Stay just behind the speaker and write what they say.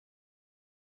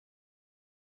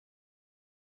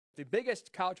the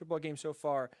biggest college football game so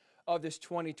far of this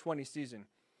 2020 season.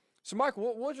 So, Mark,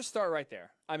 we'll just start right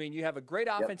there. I mean, you have a great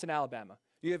Yep. offense in Alabama.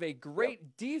 You have a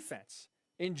great defense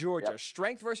in Georgia. Yep.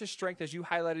 Strength versus strength, as you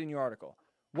highlighted in your article.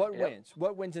 What Yep. wins?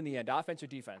 What wins in the end, offense or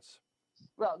defense?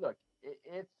 Well, look,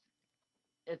 if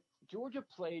Georgia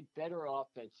played better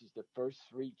offenses the first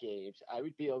three games, I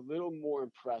would be a little more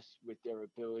impressed with their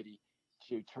ability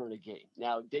to turn a game.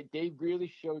 Now, they really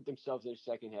showed themselves in the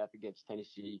second half against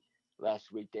Tennessee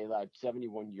last week. They allowed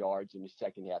 71 yards in the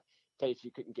second half. Tennessee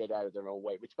couldn't get out of their own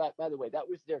way, which, by the way, that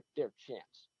was their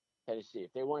chance, Tennessee.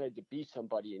 If they wanted to beat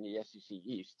somebody in the SEC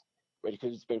East, right,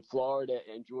 because it's been Florida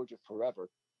and Georgia forever,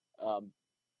 um,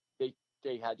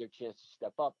 they had their chance to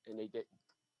step up, and they didn't.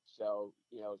 So,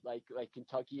 like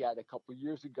Kentucky had a couple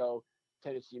years ago,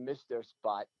 Tennessee missed their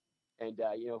spot. And,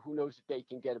 who knows if they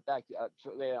can get it back.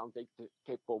 Certainly, I don't think they're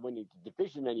capable of winning the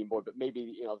division anymore, but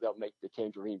maybe, they'll make the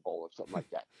Tangerine Bowl or something like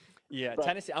that. Yeah, But,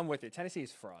 Tennessee, I'm with you. Tennessee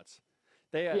is frauds.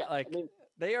 They are yeah,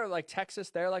 they are like Texas.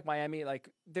 They're like Miami. Like,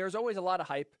 there's always a lot of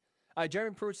hype.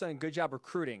 Jeremy Pruitt's done a good job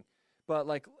recruiting. But,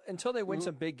 like, until they win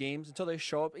some big games, until they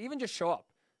show up, even just show up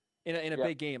in a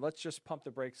big game, let's just pump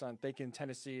the brakes on thinking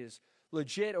Tennessee is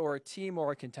legit or a team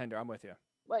or a contender. I'm with you.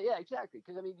 well, yeah, exactly.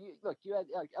 Because, I mean, you had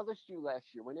LSU last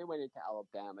year when they went into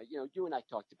Alabama. You and I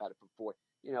talked about it before,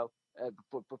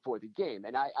 before the game.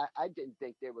 And I didn't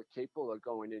think they were capable of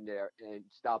going in there and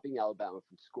stopping Alabama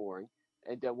from scoring.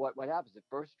 And then what happens? The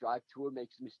first drive, Tua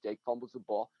makes a mistake, fumbles the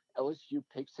ball. LSU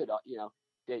picks it up.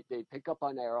 They pick up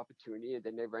on their opportunity, and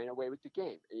then they ran away with the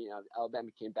game. And, Alabama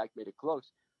came back, made it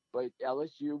close. But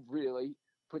LSU really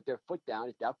put their foot down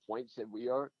at that point and said, we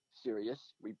are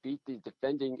serious. We beat the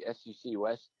defending SEC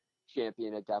West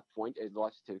champion at that point. They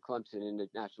lost to Clemson in the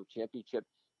national championship.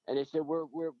 And they said,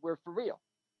 we're for real.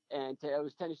 And it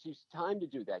was Tennessee's time to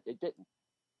do that. They didn't.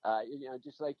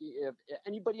 Just like if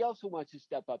anybody else who wants to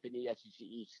step up in the SEC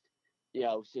East,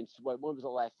 since when was the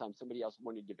last time somebody else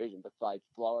won a division besides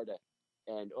Florida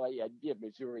and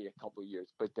Missouri a couple of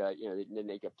years, but then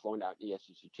they get blown out in the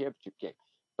SEC championship game.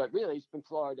 But really, it's been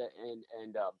Florida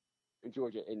and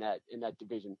Georgia in that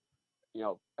division,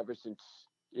 ever since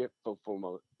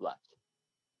Fulmer left.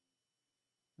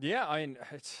 Yeah, I mean,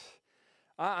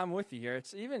 I'm with you here.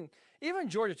 It's even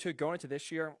Georgia too going into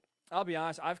this year. I'll be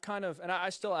honest. I've kind of, and I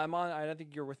still am on. I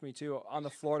think you're with me too on the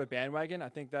Florida bandwagon. I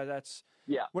think that's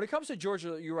when it comes to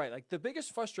Georgia. You're right. Like the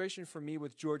biggest frustration for me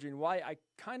with Georgia and why I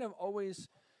kind of always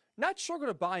not struggle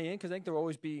to buy in because I think they'll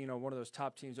always be one of those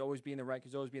top teams, always be in the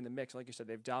rankings, always be in the mix. Like you said,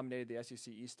 they've dominated the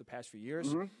SEC East the past few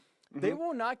years. They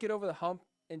will not get over the hump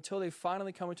until they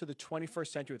finally come into the 21st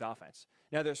century with offense.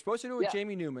 Now, they're supposed to do it with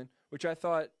Jamie Newman, which I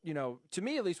thought, to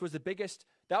me at least, was the biggest.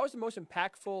 That was the most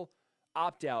impactful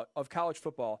opt-out of college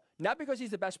football. Not because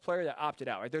he's the best player that opted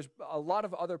out. Right? There's a lot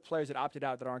of other players that opted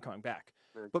out that aren't coming back.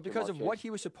 But because of what he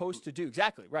was supposed to do.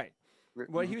 Exactly, right.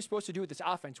 What he was supposed to do with this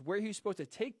offense, where he was supposed to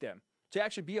take them to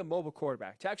actually be a mobile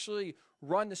quarterback, to actually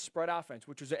run the spread offense,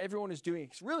 which is what everyone is doing,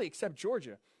 really except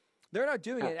Georgia. They're not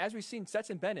doing it. As we've seen,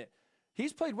 Stetson Bennett,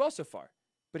 he's played well so far.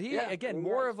 But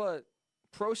more of a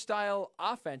pro-style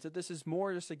offense. That this is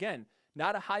more just, again,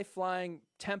 not a high-flying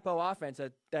tempo offense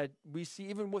that we see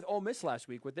even with Ole Miss last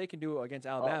week, what they can do against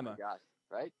Alabama. Oh, my gosh,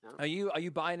 right? No. Are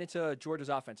you buying into Georgia's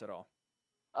offense at all?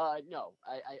 No,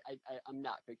 I'm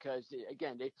not, because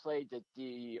again, they played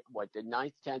the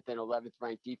 9th, 10th, and 11th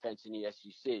ranked defense in the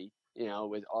SEC.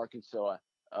 With Arkansas,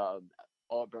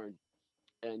 Auburn,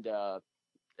 and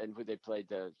who they played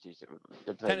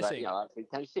Tennessee.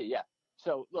 Tennessee, yeah.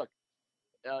 So look,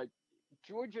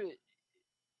 Georgia.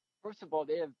 First of all,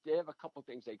 they have a couple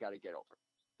things they got to get over.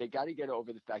 They got to get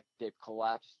over the fact that they've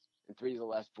collapsed in 3 of the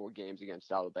last 4 games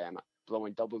against Alabama,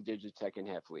 blowing double-digit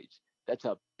second-half leads. That's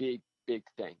a big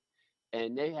thing.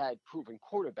 And they had proven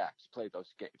quarterbacks play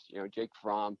those games. Jake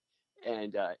Fromm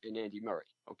and Andy Murray.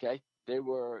 Okay, they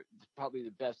were probably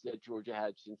the best that Georgia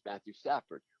had since Matthew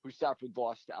Stafford, who Stafford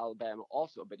lost to Alabama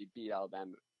also, but he beat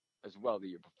Alabama as well the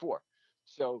year before.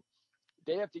 So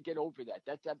they have to get over that.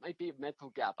 That might be a mental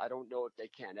gap. I don't know if they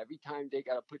can. Every time they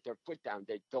got to put their foot down,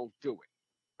 they don't do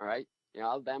it. All right.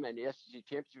 Alabama in the SEC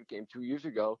championship game 2 years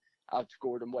ago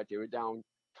outscored them. They were down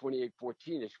 28-14.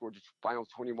 They scored the final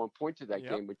 21 points of that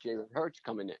game with Jalen Hurts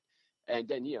coming in. And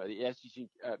then, the SEC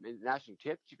national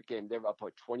championship game, they were up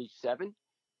at 27.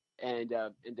 And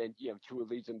then, Tua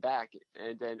leads them back.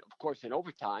 And then, of course, in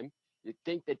overtime, you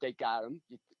think that they got them.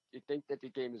 You think that the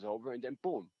game is over. And then,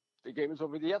 boom, the game is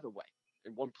over the other way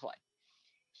in one play.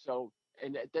 So,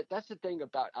 and that's the thing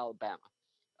about Alabama.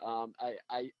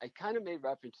 I kind of made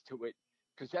reference to it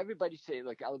because everybody's saying,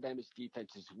 like, Alabama's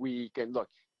defense is weak. And look,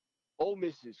 Ole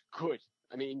Miss is good.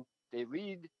 I mean, they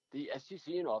lead the SEC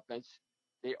in offense.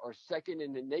 They are second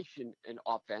in the nation in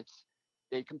offense.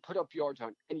 They can put up yards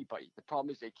on anybody. The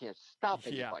problem is they can't stop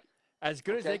anybody. Yeah. As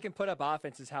good as they can put up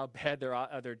offense is how bad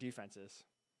their defense is.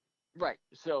 Right.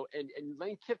 So, and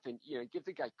Lane Kiffin, give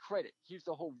the guy credit. He's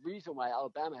the whole reason why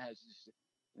Alabama has this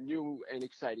new and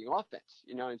exciting offense,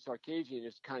 and Sarkisian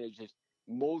is kind of just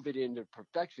molded into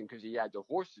perfection because he had the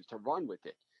horses to run with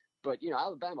it. But,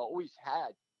 Alabama always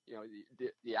had,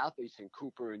 the athletes in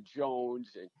Cooper and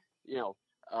Jones and,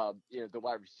 the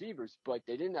wide receivers, but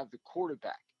they didn't have the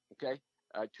quarterback. Okay.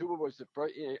 Tua was the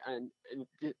first, and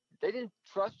they didn't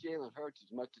trust Jalen Hurts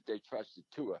as much as they trusted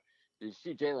Tua. You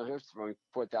see Jalen Hurts throwing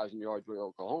 4,000 yards with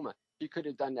Oklahoma. He could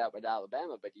have done that with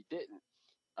Alabama, but he didn't.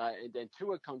 And then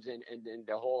Tua comes in, and then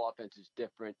the whole offense is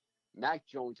different. Mac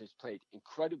Jones has played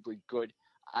incredibly good.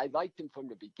 I liked him from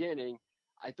the beginning.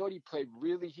 I thought he played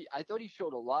I thought he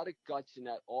showed a lot of guts in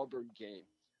that Auburn game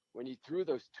when he threw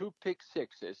those 2 pick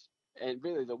sixes, and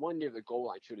really the one near the goal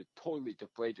line should have totally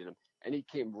deflated him. And he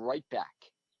came right back,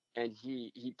 and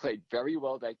he played very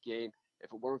well that game.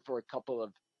 If it weren't for a couple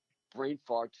of brain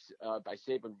farts by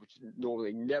Saban, which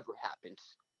normally never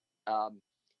happens,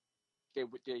 they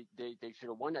should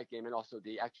have won that game, and also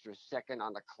the extra second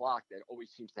on the clock that always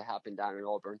seems to happen down in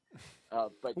Auburn.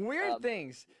 But weird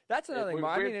things. That's another thing.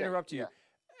 I didn't interrupt you. Yeah.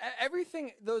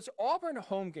 Everything, those Auburn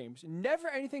home games, never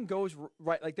anything goes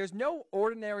right. Like, there's no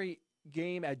ordinary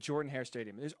game at Jordan-Hare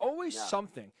Stadium. There's always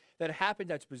something that happened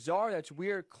that's bizarre, that's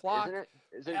weird. Clock,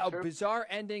 Isn't it true? Bizarre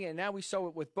ending, and now we saw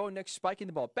it with Bo Nix spiking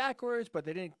the ball backwards, but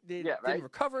they didn't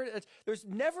recover it. There's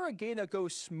never a game that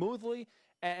goes smoothly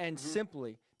and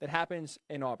simply that happens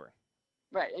in Auburn.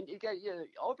 Right, and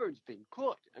Auburn's been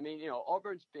good. I mean,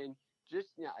 Auburn's been just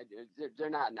they're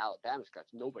not in Alabama's cuts.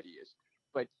 Nobody is,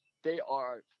 but they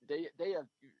have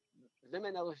them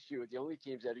and LSU are the only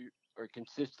teams that are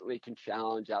consistently can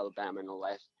challenge Alabama in the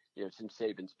last since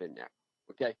Saban's been there.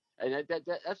 Okay, and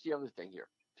that's the other thing here.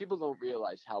 People don't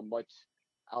realize how much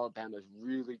Alabama's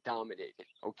really dominated.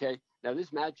 Okay, now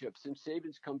this matchup, since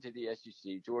Saban's come to the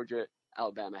SEC, Georgia,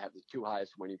 Alabama have the 2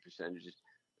 highest winning percentages.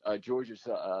 Georgia's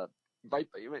not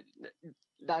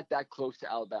that close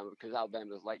to Alabama because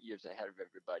Alabama's light years ahead of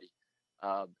everybody.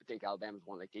 I think Alabama's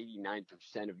won like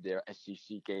 89% of their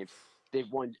SEC games.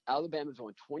 Alabama's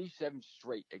won 27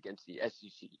 straight against the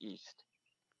SEC East.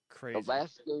 Crazy.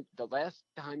 The last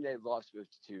time they lost was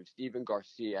to Stephen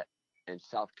Garcia in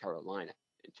South Carolina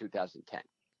in 2010.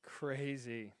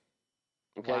 Crazy.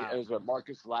 Okay, It was with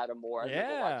Marcus Lattimore.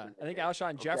 I think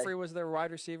Alshon Jeffrey was their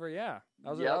wide receiver. Yeah,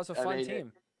 that was a fun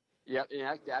team.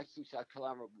 And actually South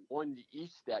Carolina won the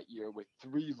East that year with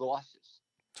 3 losses.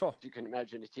 Oh. You can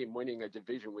imagine a team winning a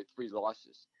division with 3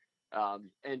 losses.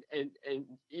 And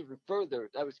even further,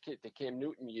 that was the Cam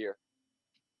Newton year.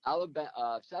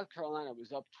 South Carolina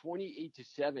was up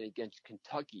 28-7 against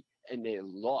Kentucky, and they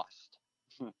lost.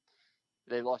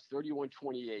 They lost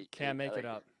 31-28. Can't make it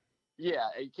up. Yeah,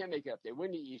 you can't make it up. They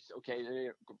win the East, okay, then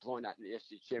they're blowing out in the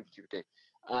SEC championship game.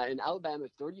 And Alabama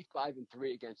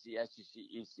 35-3 against the SEC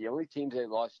East. The only teams they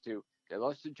lost to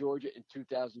Georgia in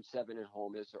 2007 at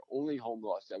home. It's their only home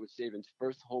loss. That was Saban's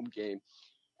first home game.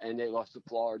 And they lost to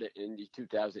Florida in the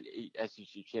 2008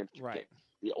 SEC championship game.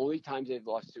 The only times they've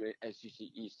lost to an SEC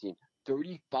East team,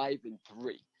 35-3.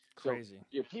 Crazy.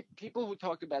 So, people who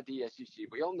talk about the SEC,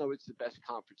 we all know it's the best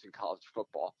conference in college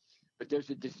football. But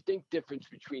there's a distinct difference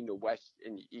between the West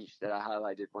and the East that I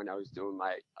highlighted when I was doing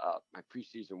my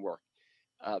preseason work.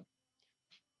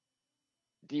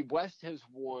 The West has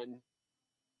won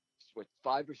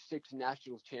 5 or 6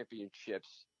 national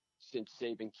championships since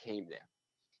Saban came there.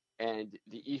 And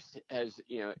the East has,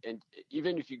 and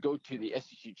even if you go to the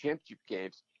SEC championship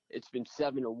games, it's been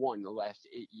 7-1 the last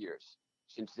 8 years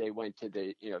since they went to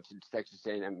since Texas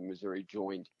A&M and Missouri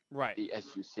joined the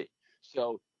SEC.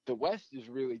 So the West is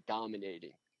really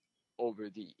dominating over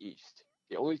the East.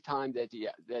 The only time that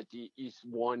the East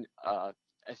won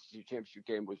SEC championship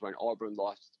game was when Auburn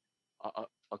lost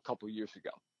a couple years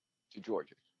ago to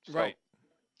Georgia. So,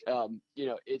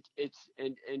 it's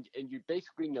you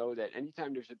basically know that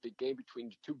anytime there's a big game between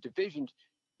the 2 divisions,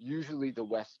 usually the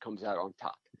West comes out on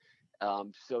top.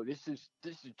 So this is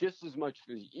just as much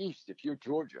for the East. If you're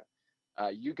Georgia,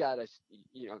 you gotta,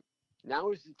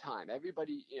 now is the time.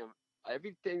 Everybody,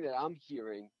 everything that I'm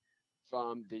hearing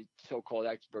from the so-called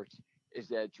experts is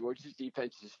that Georgia's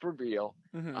defense is for real.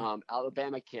 Mm-hmm.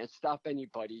 Alabama can't stop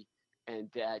anybody, and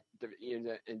that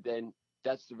and then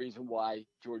that's the reason why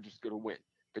Georgia's going to win.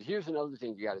 But here's another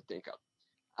thing you got to think of.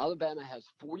 Alabama has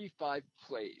 45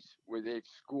 plays where they've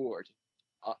scored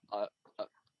a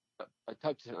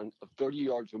touchdown of 30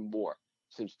 yards or more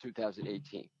since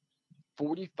 2018.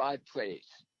 45 plays.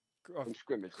 from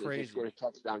scrimmage. Crazy. They scored a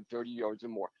touchdown, 30 yards or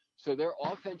more. So their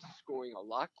offense is scoring a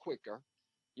lot quicker.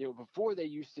 Before they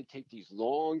used to take these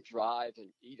long drives and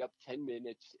eat up 10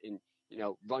 minutes and,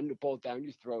 run the ball down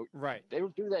your throat. Right. They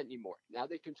don't do that anymore. Now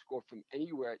they can score from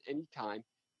anywhere at any time.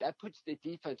 That puts the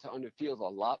defense on the field a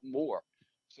lot more.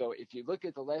 So if you look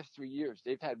at the last 3 years,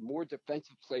 they've had more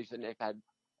defensive plays than they've had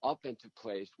offensive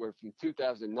plays, where from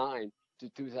 2009 to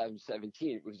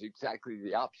 2017, it was exactly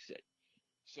the opposite.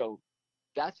 So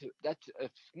that's a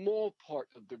small part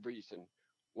of the reason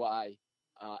why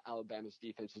Alabama's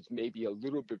defense is maybe a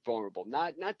little bit vulnerable.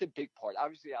 Not the big part.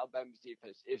 Obviously, Alabama's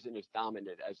defense isn't as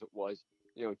dominant as it was,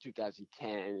 in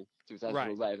 2010,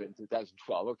 2011, right.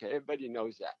 2012. Okay, everybody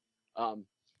knows that.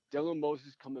 Dylan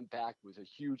Moses coming back was a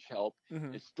huge help.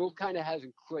 Mm-hmm. It still kind of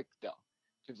hasn't clicked, though,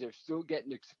 because they're still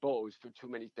getting exposed for too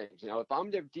many things. If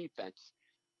I'm their defense,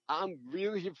 I'm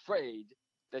really afraid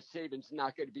that Saban's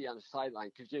not going to be on the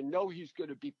sideline, because he's going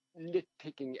to be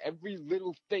nitpicking every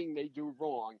little thing they do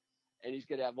wrong, and he's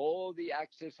going to have all the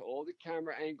access, all the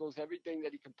camera angles, everything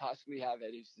that he can possibly have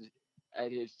at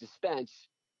his dispense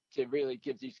to really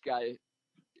give these guys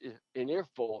an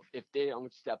earful if they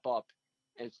don't step up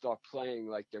and start playing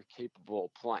like they're capable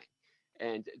of playing.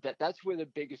 And that's where the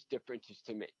biggest difference is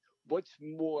to me. What's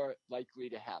more likely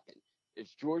to happen?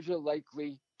 Is Georgia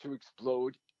likely to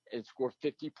explode and score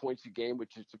 50 points a game,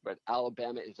 which is what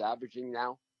Alabama is averaging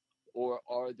now? Or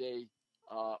or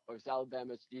is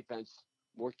Alabama's defense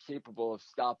more capable of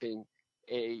stopping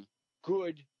a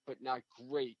good but not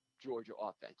great Georgia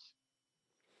offense?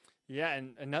 Yeah,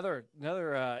 and another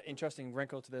interesting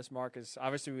wrinkle to this, Mark, is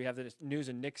obviously we have the news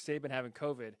of Nick Saban having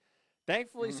COVID.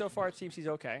 Thankfully, mm-hmm. so far it seems he's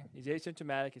okay. He's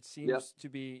asymptomatic. It seems to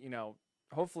be,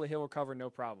 hopefully he'll recover no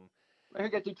problem. He'll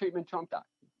get the treatment Trump got.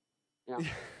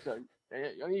 So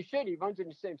he should. He runs in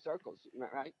the same circles,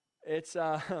 right? It's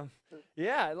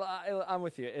yeah, I'm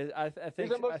with you. I think he's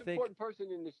the most important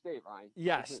person in the state, Ryan.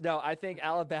 Yes, no, I think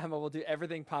Alabama will do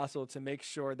everything possible to make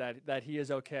sure that he is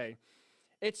okay.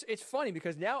 It's funny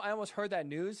because now I almost heard that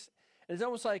news, and it's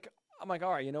almost like I'm like,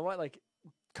 all right, you know what? Like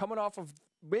coming off of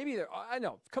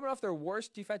coming off their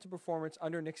worst defensive performance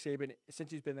under Nick Saban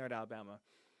since he's been there at Alabama.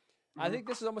 Mm-hmm. I think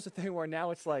this is almost a thing where now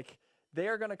it's like they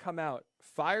are going to come out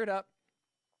fired up,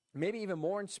 maybe even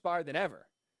more inspired than ever,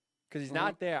 because he's mm-hmm.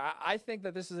 not there. I think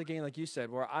that this is a game, like you said,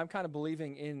 where I'm kind of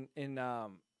believing in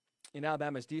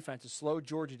Alabama's defense to slow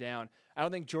Georgia down. I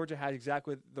don't think Georgia has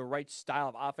exactly the right style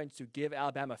of offense to give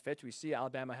Alabama fits. We see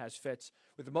Alabama has fits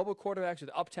with the mobile quarterbacks, with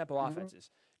up-tempo mm-hmm.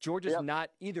 offenses. Georgia's not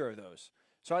either of those.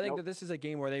 So I think that this is a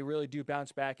game where they really do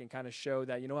bounce back and kind of show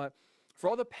that, you know what, for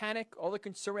all the panic, all the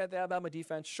concern at the Alabama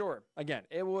defense, sure, again,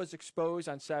 it was exposed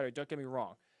on Saturday, don't get me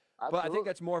wrong. Absolutely. But I think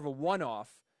that's more of a one-off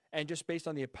and just based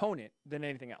on the opponent than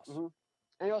anything else. Mm-hmm.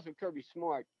 And also Kirby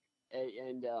Smart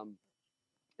and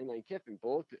Lane Kiffin,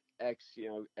 both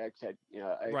ex-coaches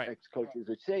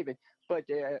with Saban, but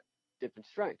they have different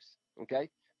strengths. Okay,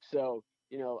 so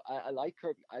I like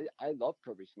Kirby. I love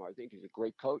Kirby Smart. I think he's a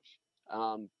great coach.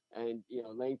 And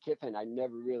Lane Kiffin, I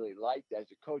never really liked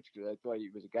as a coach because I thought he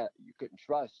was a guy you couldn't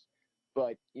trust.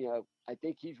 But I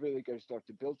think he's really going to start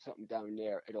to build something down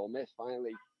there at Ole Miss.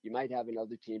 Finally, you might have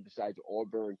another team besides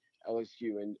Auburn,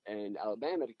 LSU, and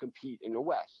Alabama to compete in the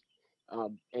West.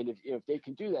 And if they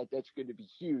can do that, that's going to be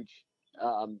huge.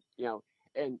 And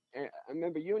I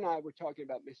remember you and I were talking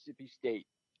about Mississippi State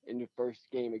in the first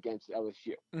game against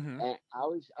LSU, mm-hmm. and I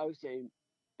was saying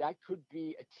that could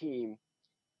be a team,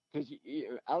 because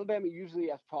Alabama usually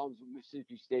has problems with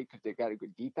Mississippi State because they've got a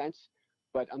good defense.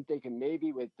 But I'm thinking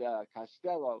maybe with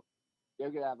Costello, they're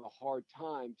going to have a hard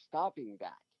time stopping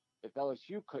that. If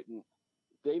LSU couldn't,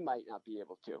 they might not be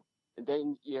able to. And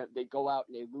then they go out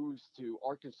and they lose to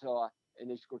Arkansas and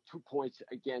they score 2 points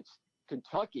against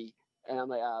Kentucky, and I'm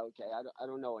like, okay, I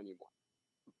don't know anymore.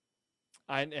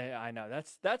 I know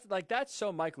that's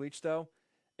so Mike Leach though.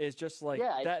 Is just like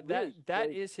that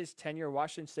is his tenure.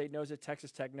 Washington State knows it.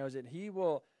 Texas Tech knows it. He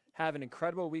will have an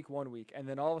incredible week 1 week, and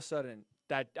then all of a sudden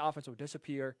that offense will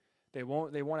disappear. They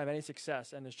won't have any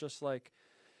success, and it's just like,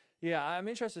 yeah, I'm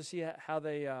interested to see how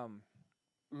they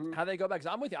mm-hmm. how they go back.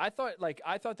 Because I'm with you. I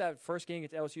thought that first game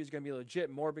against LSU is going to be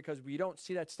legit more because we don't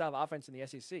see that style of offense in the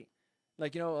SEC.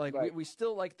 Right. we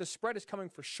still the spread is coming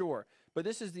for sure, but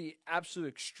this is the absolute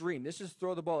extreme. This is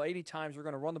throw the ball 80 times. We're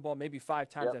going to run the ball maybe 5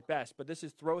 times at best, but this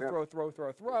is throw.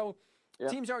 Yep.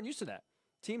 Teams aren't used to that.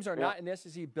 Teams are not in the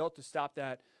SEC built to stop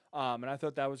that, and I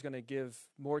thought that was going to give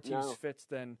more teams fits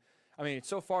than. I mean,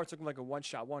 so far it's looking like a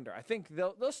one-shot wonder. I think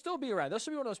they'll still be around. They'll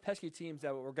still be one of those pesky teams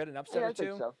that will get an upset or two. I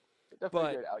think so. They'll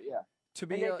figure it out. Yeah. To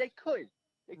be they could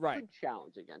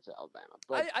challenge against Alabama.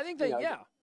 But I think they